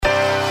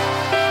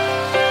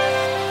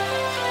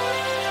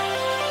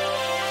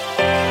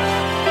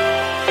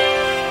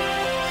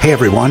Hey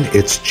everyone,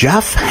 it's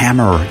Jeff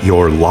Hammer,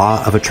 your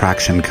Law of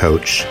Attraction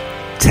coach.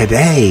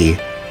 Today,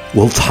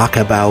 we'll talk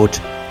about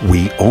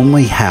we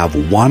only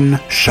have one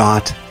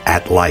shot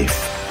at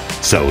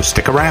life. So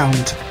stick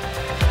around.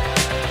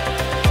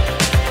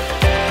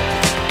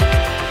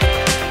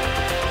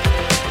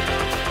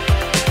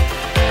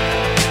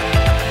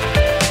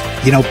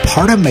 You know,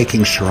 part of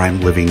making sure I'm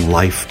living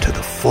life to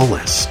the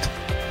fullest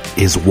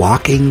is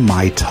walking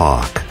my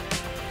talk,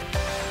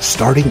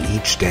 starting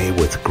each day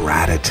with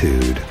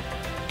gratitude,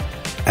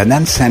 and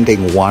then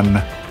sending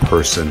one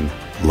person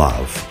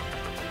love.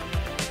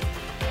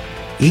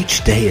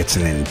 Each day it's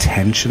an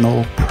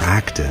intentional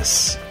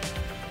practice.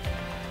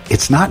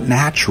 It's not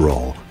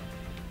natural.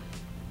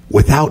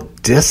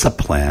 Without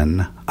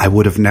discipline, I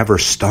would have never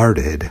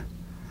started.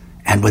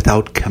 And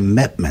without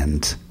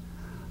commitment,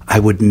 I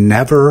would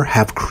never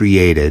have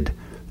created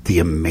the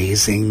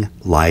amazing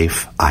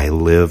life I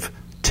live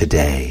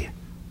today.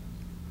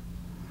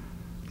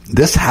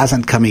 This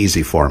hasn't come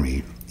easy for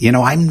me. You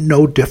know, I'm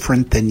no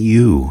different than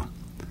you.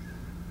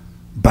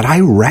 But I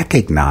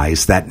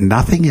recognize that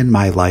nothing in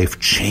my life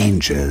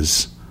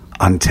changes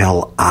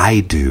until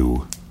I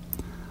do.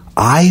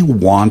 I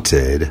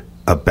wanted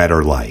a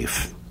better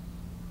life.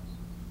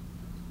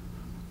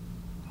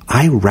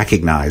 I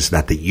recognize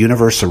that the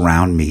universe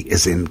around me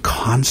is in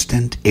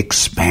constant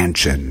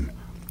expansion.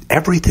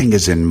 Everything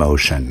is in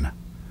motion.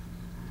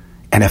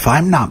 And if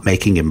I'm not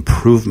making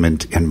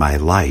improvement in my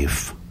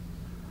life,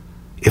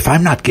 if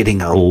I'm not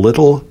getting a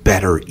little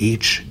better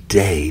each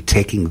day,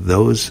 taking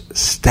those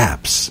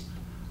steps,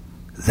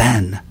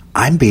 then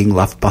I'm being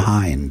left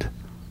behind.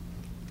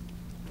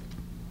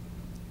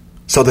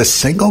 So the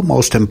single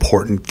most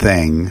important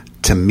thing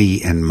to me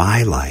in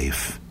my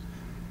life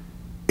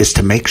is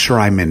to make sure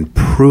I'm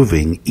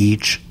improving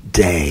each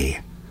day,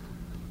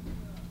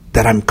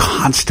 that I'm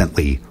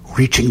constantly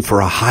reaching for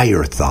a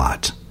higher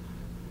thought,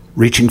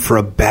 reaching for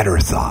a better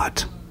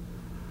thought,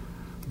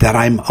 that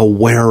I'm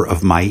aware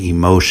of my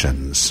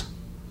emotions.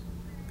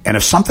 And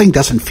if something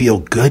doesn't feel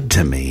good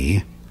to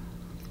me,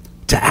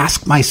 to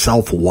ask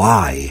myself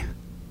why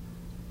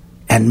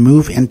and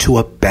move into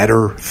a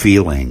better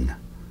feeling,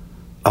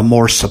 a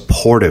more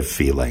supportive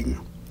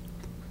feeling,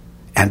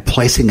 and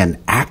placing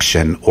an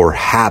action or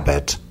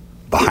habit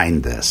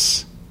behind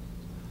this.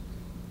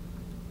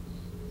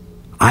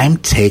 I'm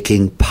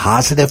taking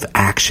positive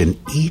action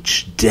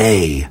each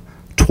day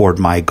toward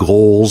my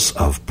goals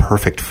of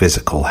perfect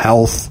physical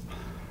health,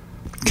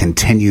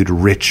 continued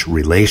rich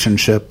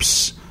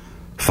relationships,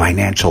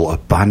 financial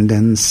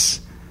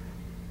abundance,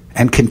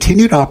 and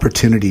continued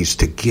opportunities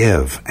to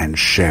give and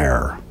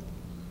share.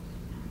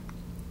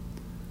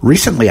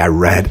 Recently, I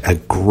read a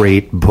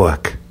great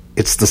book.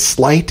 It's The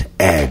Slight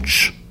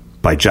Edge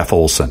by Jeff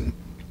Olson.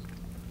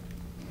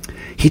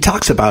 He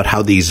talks about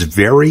how these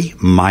very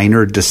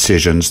minor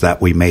decisions that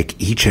we make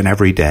each and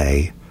every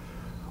day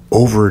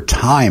over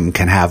time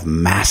can have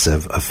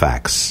massive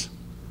effects.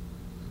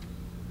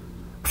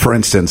 For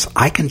instance,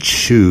 I can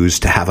choose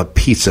to have a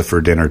pizza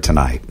for dinner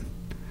tonight,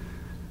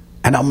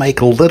 and I'll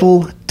make a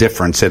little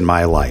difference in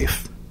my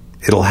life.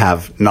 It'll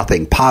have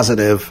nothing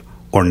positive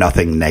or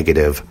nothing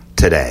negative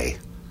today.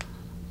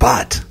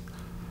 But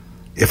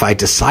if I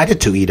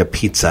decided to eat a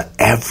pizza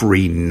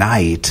every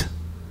night,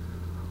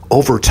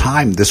 over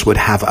time, this would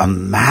have a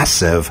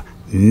massive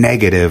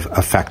negative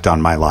effect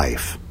on my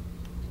life.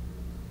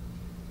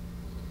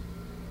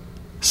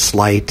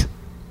 Slight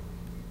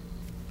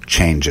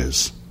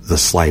changes. The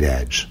slight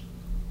edge.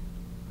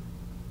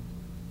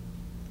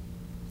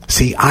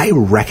 See, I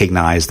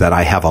recognize that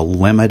I have a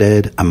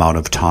limited amount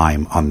of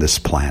time on this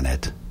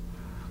planet.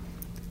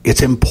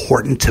 It's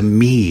important to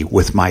me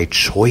with my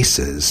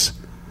choices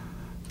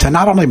to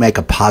not only make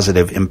a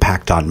positive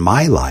impact on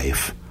my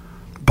life,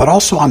 but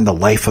also on the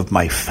life of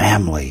my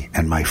family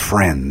and my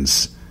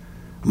friends,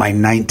 my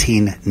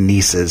 19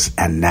 nieces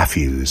and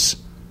nephews.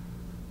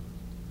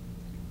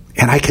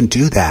 And I can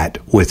do that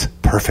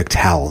with perfect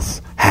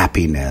health,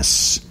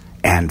 happiness,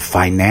 and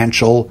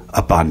financial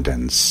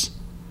abundance.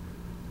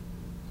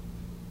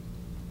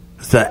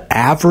 The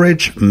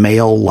average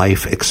male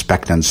life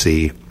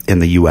expectancy in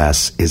the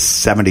U.S. is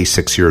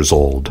 76 years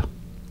old.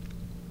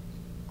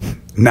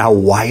 Now,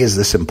 why is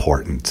this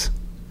important?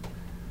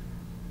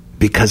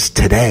 Because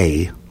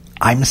today,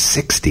 I'm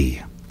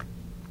 60,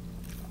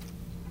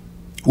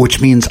 which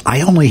means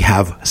I only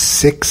have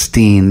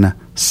 16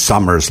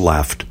 summers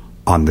left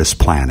on this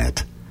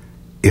planet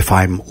if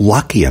I'm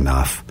lucky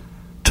enough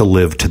to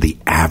live to the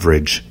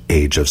average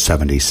age of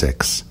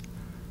 76.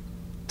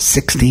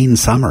 16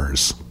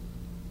 summers.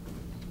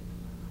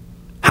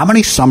 How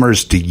many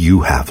summers do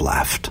you have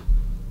left?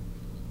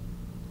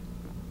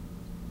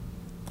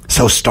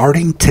 So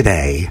starting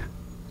today,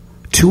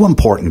 two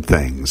important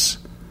things,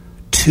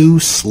 two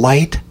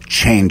slight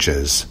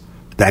changes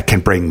that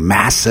can bring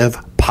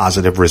massive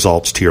positive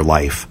results to your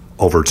life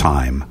over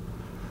time.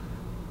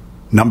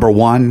 Number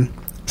one,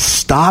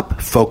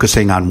 stop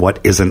focusing on what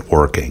isn't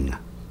working.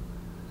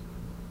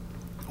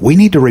 We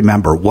need to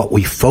remember what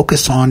we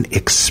focus on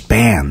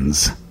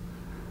expands.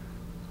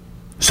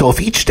 So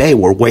if each day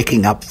we're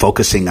waking up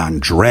focusing on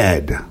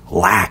dread,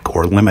 lack,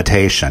 or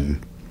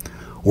limitation,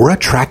 we're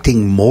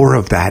attracting more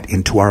of that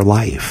into our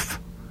life.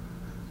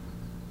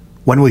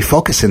 When we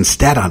focus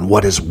instead on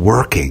what is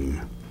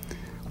working,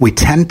 we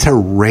tend to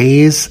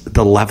raise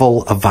the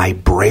level of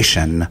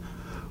vibration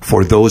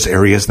for those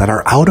areas that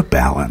are out of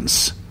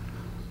balance.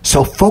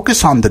 So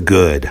focus on the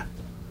good.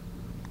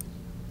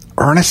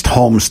 Ernest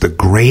Holmes, the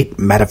great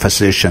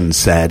metaphysician,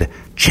 said,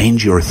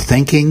 "Change your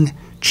thinking,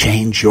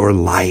 change your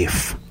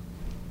life."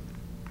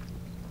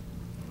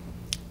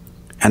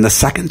 And the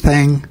second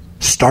thing,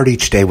 start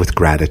each day with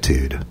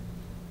gratitude.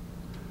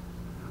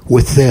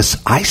 With this,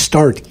 I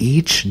start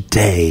each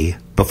day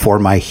before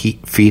my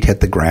feet hit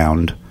the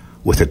ground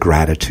with a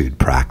gratitude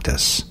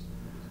practice.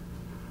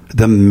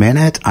 The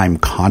minute I'm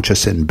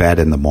conscious in bed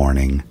in the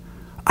morning,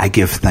 I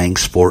give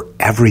thanks for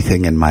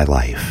everything in my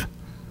life.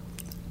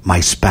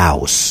 My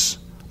spouse,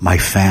 my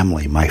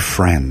family, my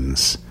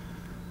friends,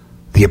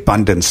 the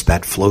abundance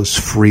that flows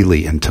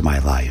freely into my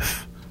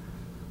life,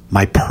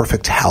 my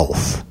perfect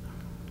health,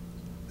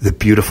 the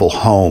beautiful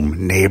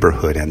home,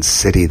 neighborhood, and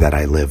city that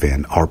I live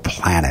in, our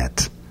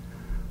planet.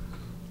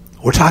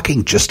 We're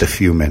talking just a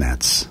few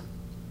minutes.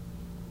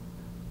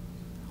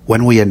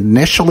 When we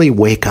initially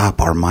wake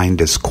up, our mind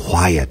is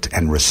quiet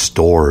and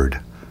restored,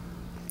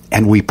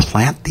 and we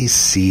plant these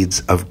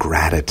seeds of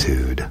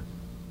gratitude.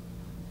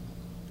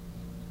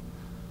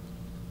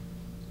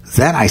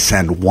 Then I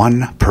send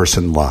one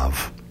person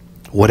love,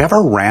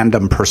 whatever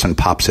random person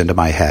pops into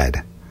my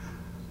head,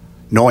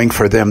 knowing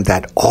for them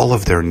that all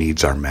of their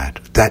needs are met,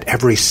 that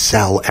every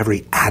cell,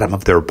 every atom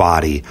of their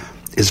body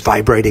is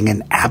vibrating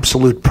in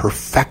absolute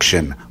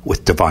perfection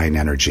with divine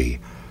energy.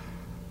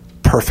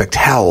 Perfect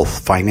health,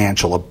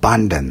 financial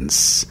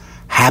abundance,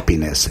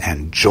 happiness,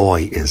 and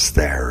joy is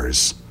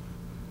theirs.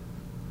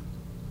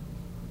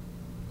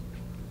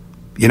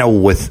 You know,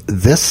 with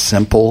this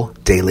simple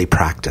daily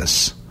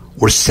practice,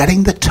 we're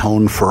setting the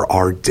tone for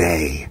our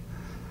day.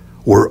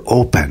 We're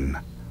open,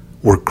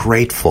 we're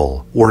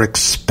grateful, we're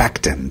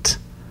expectant,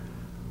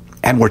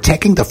 and we're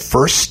taking the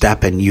first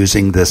step in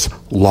using this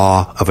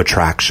law of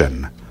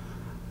attraction,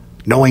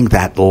 knowing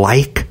that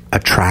like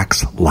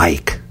attracts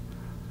like.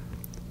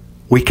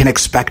 We can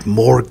expect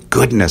more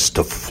goodness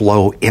to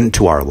flow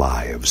into our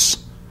lives.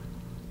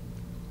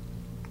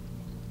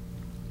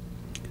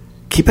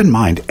 Keep in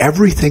mind,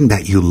 everything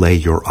that you lay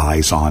your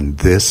eyes on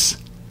this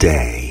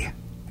day,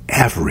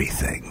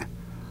 everything,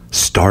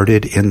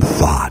 started in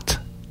thought.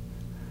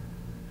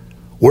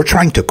 We're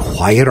trying to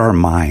quiet our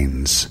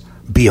minds,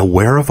 be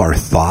aware of our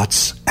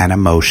thoughts and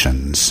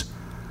emotions,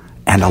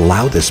 and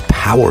allow this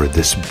power,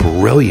 this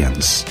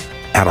brilliance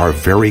at our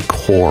very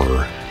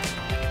core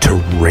to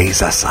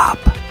raise us up.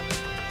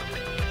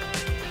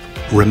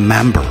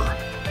 Remember,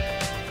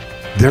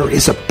 there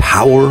is a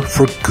power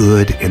for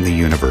good in the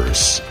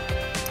universe.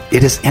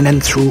 It is in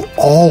and through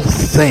all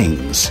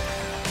things,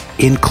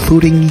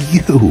 including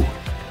you.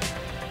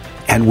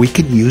 And we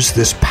can use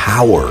this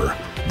power,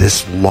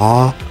 this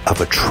law of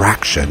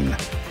attraction,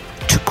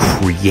 to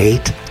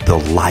create the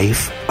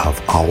life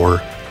of our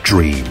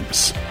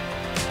dreams.